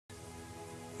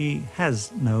he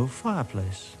has no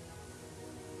fireplace.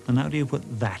 And how do you put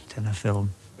that in a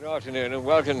film? Good afternoon and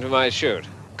welcome to my shoot.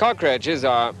 Cockroaches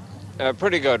are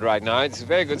pretty good right now. It's a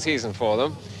very good season for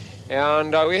them.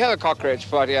 And we have a cockroach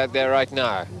party out there right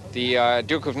now. The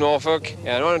Duke of Norfolk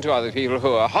and one or two other people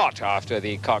who are hot after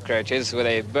the cockroaches, where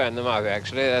they burn them up,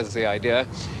 actually. That's the idea.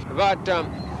 But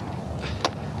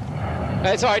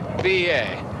it's all right,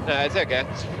 BA. No, it's okay.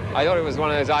 I thought it was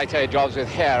one of those IT jobs with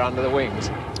hair under the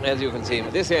wings. As you can see,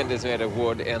 this end is made of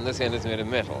wood and this end is made of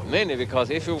metal. Mainly because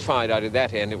if you fired out at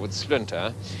that end, it would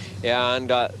splinter.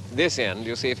 And this end,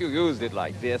 you see, if you used it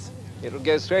like this, it would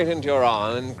go straight into your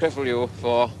arm and cripple you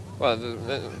for, well,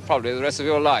 probably the rest of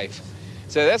your life.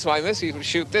 So that's why most people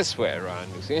shoot this way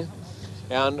around, you see.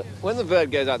 And when the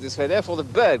bird goes out this way, therefore the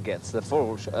bird gets the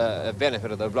full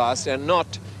benefit of the blast and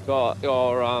not your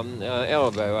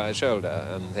elbow or shoulder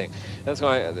and thing. That's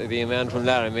why the man from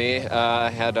Laramie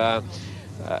had a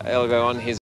elbow on his